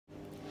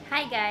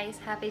Hi guys!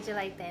 Happy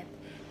July 10th.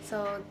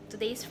 So,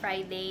 today's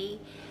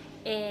Friday,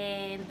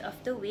 end of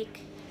the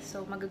week.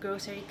 So,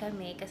 mag-grocery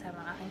kami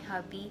kasama ang aking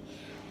hubby.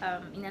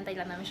 Inantay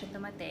lang namin siya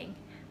dumating.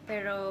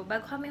 Pero,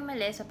 bago kami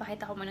umalis,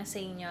 papakita ko muna sa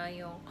inyo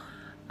yung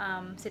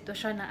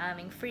sitwasyon ng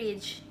aming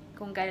fridge,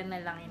 kung gano'n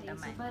na lang yung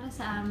laman. So, para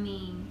sa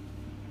aming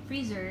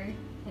freezer,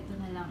 ito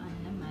na lang ang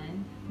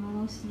laman.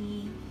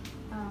 Mostly,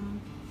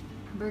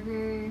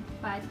 burger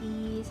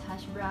patties,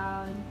 hash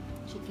brown,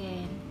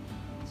 chicken.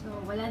 So,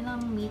 wala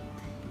nang meat.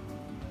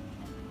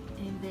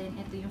 And then,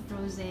 ito yung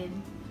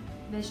frozen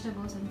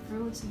vegetables and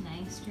fruits and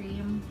ice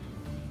cream.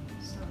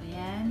 So,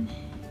 ayan.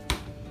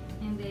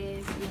 And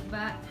then,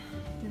 iba,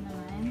 ito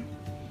naman.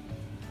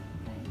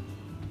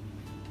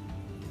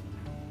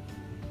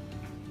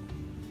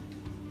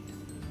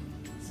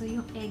 So,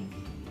 yung egg,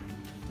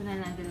 ito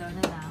na lang, dalawa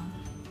na lang.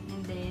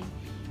 And then,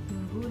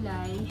 yung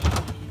gulay,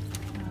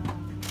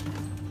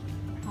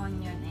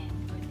 onion and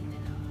pwede na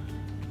lang.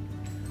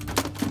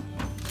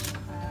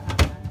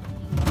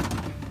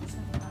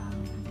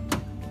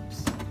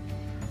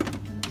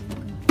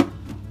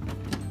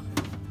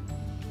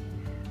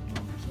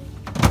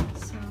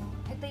 So,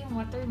 ito yung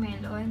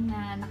watermelon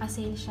na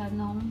nakasale siya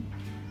nung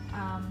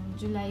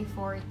July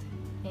 4th.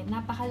 Eh,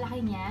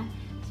 napakalaki niya.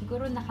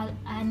 Siguro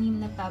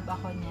naka-6 na tab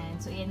ako niyan.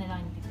 So, yan na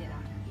lang yung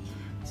titira.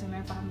 So,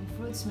 meron pa kami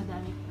fruits.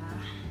 Madami pa.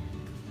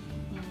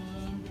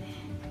 And,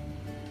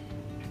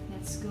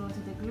 let's go to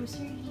the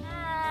grocery.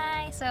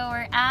 Hi! So,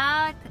 we're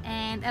out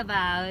and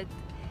about.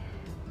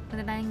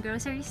 Punta tayong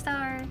grocery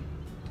store.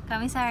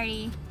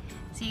 Commissary.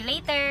 See you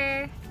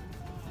later!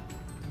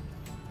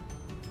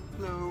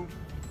 Hello!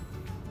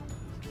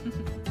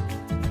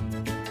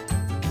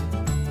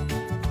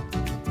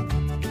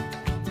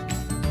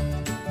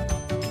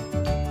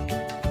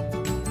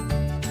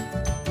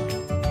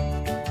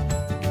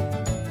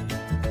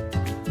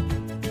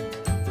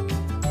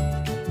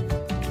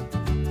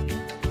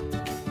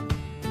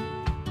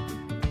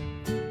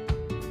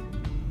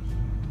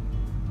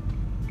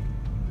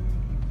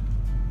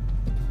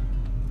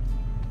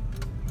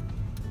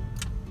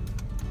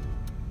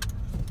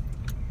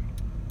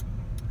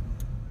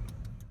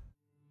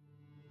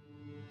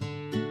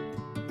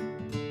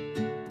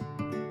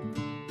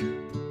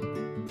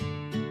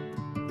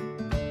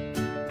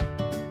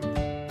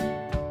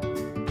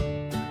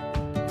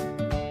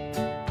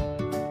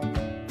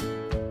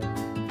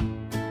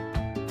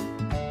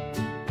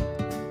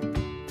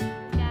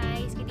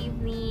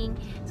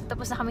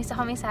 Tapos na kami sa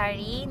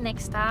Commissary.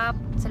 Next stop,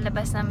 sa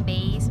labas ng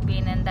base,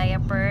 bili ng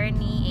diaper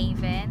ni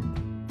Aven.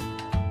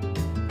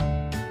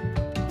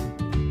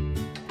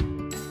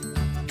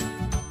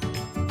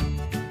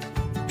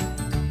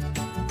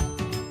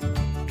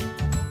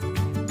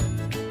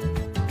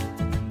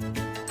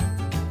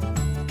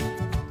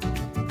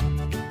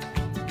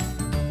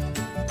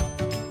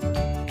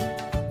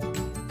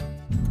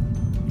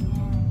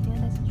 Ayan, kaya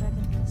tayo sa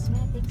Dragon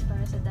Cosmetics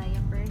para sa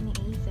diaper ni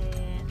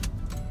Aven.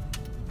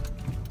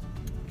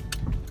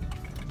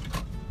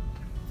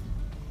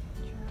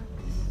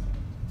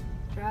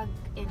 Drug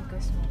and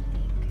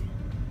cosmetic.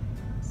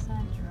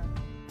 Sun drug.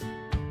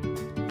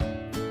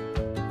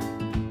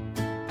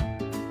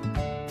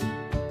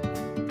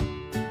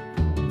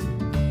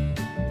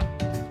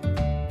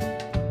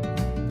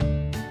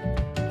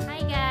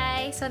 Hi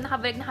guys! So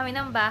nakabalik na kami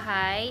ng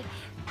bahay.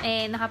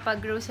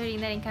 Nakapag-grocery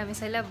na rin kami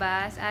sa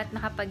labas at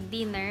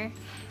nakapag-dinner.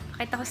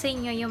 Pakita ko sa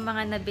inyo yung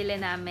mga nabili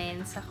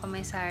namin sa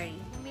Commissary.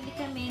 Bumili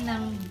kami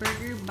ng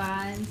burger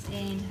buns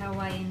and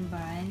Hawaiian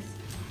buns.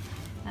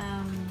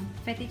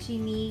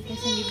 Fettuccine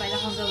kasi hindi pala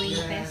akong gawin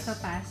pesto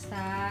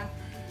pasta.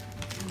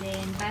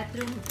 Then,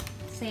 bathroom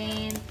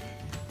scent,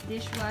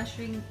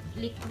 dishwashing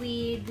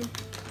liquid,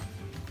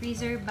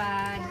 freezer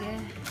bag,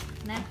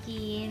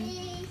 napkin,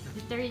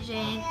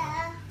 detergent,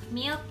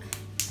 milk,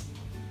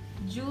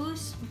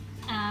 juice,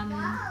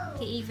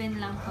 kay Even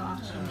lang to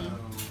actually.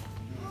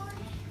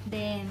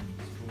 Then,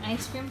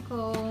 ice cream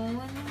cone,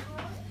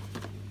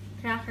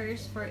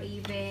 crackers for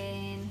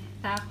Even,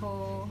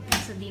 taco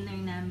sa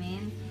dinner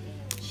namin.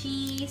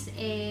 Cheese,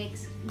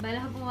 eggs,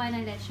 bala ko gumawa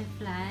ng leche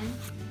flan.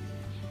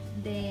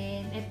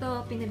 Then,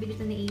 ito, pinabili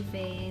to ni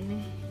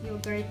Aven.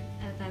 Yogurt,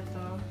 ata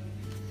to.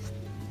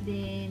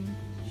 Then,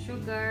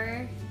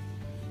 sugar,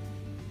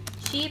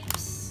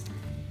 chips,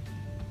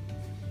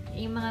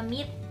 yung mga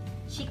meat,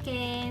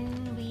 chicken,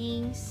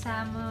 wings,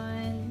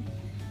 salmon,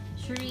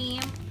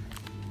 shrimp,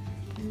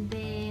 and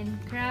then,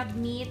 crab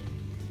meat.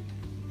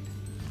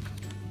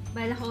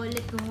 Bala ko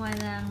ulit gumawa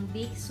ng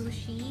baked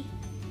sushi.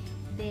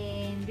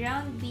 Then,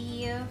 ground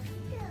beef,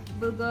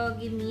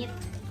 bulgogi meat,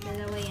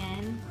 dalawa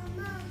yan.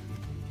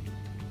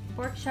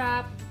 Pork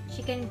chop,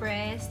 chicken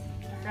breast,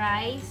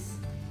 rice,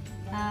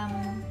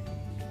 ano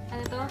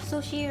to?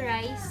 Sushi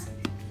rice,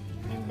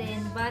 and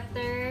then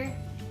butter,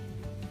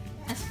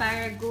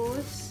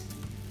 asparagus,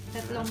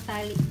 3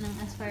 tali ng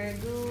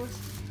asparagus,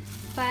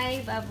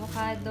 5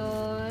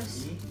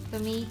 avocados,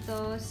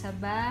 tomatoes,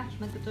 saba,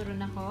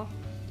 magtuturon ako,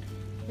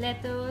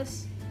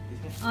 lettuce,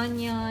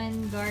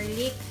 onion,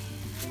 garlic,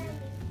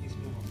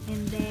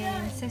 And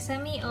then,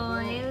 sesame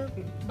oil,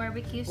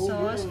 barbecue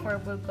sauce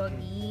for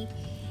bulgogi.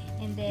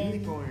 And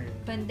then,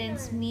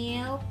 condensed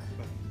milk,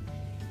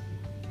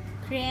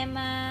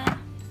 crema,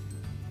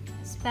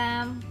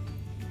 spam,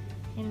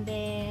 and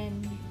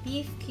then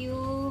beef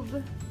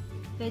cube,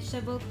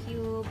 vegetable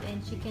cube,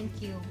 and chicken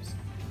cubes.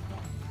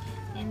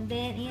 And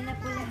then, iyan na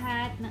po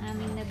lahat ng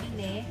aming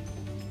nabili.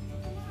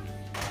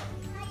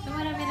 So,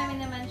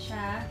 marami-rami naman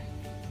siya.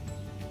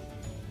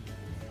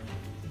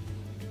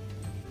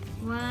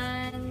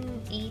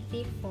 $184.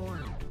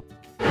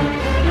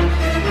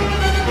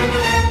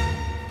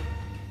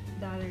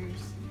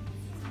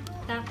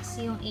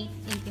 Tax yung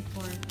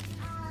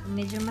 $884.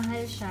 Medyo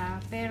mahal siya,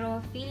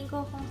 pero feeling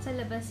ko kung sa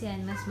labas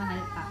yan, mas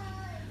mahal pa.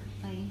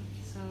 Okay,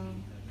 so,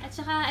 at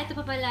saka ito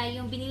pa pala,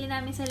 yung binili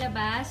namin sa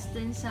labas,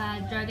 dun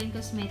sa Dragon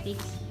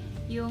Cosmetics,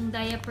 yung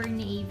diaper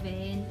ni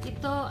Even.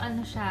 Ito,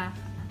 ano siya,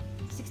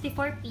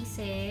 64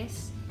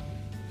 pieces,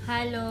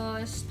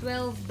 halos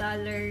 $12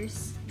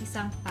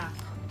 isang pack.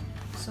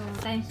 So,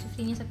 times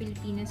 15 sa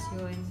Pilipinas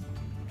yun.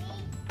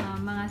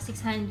 Mga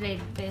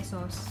 600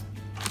 pesos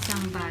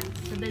isang bag.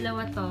 So,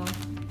 dalawa to.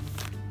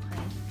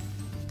 Okay.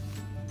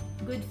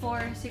 Good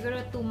for,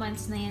 siguro 2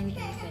 months na yan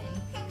even.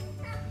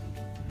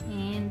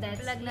 And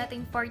that's vlog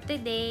natin for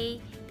today.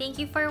 Thank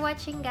you for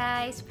watching,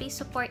 guys. Please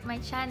support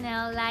my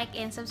channel, like,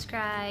 and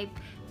subscribe.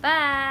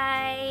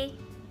 Bye!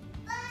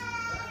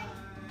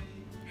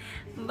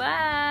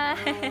 Bye!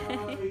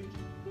 Bye!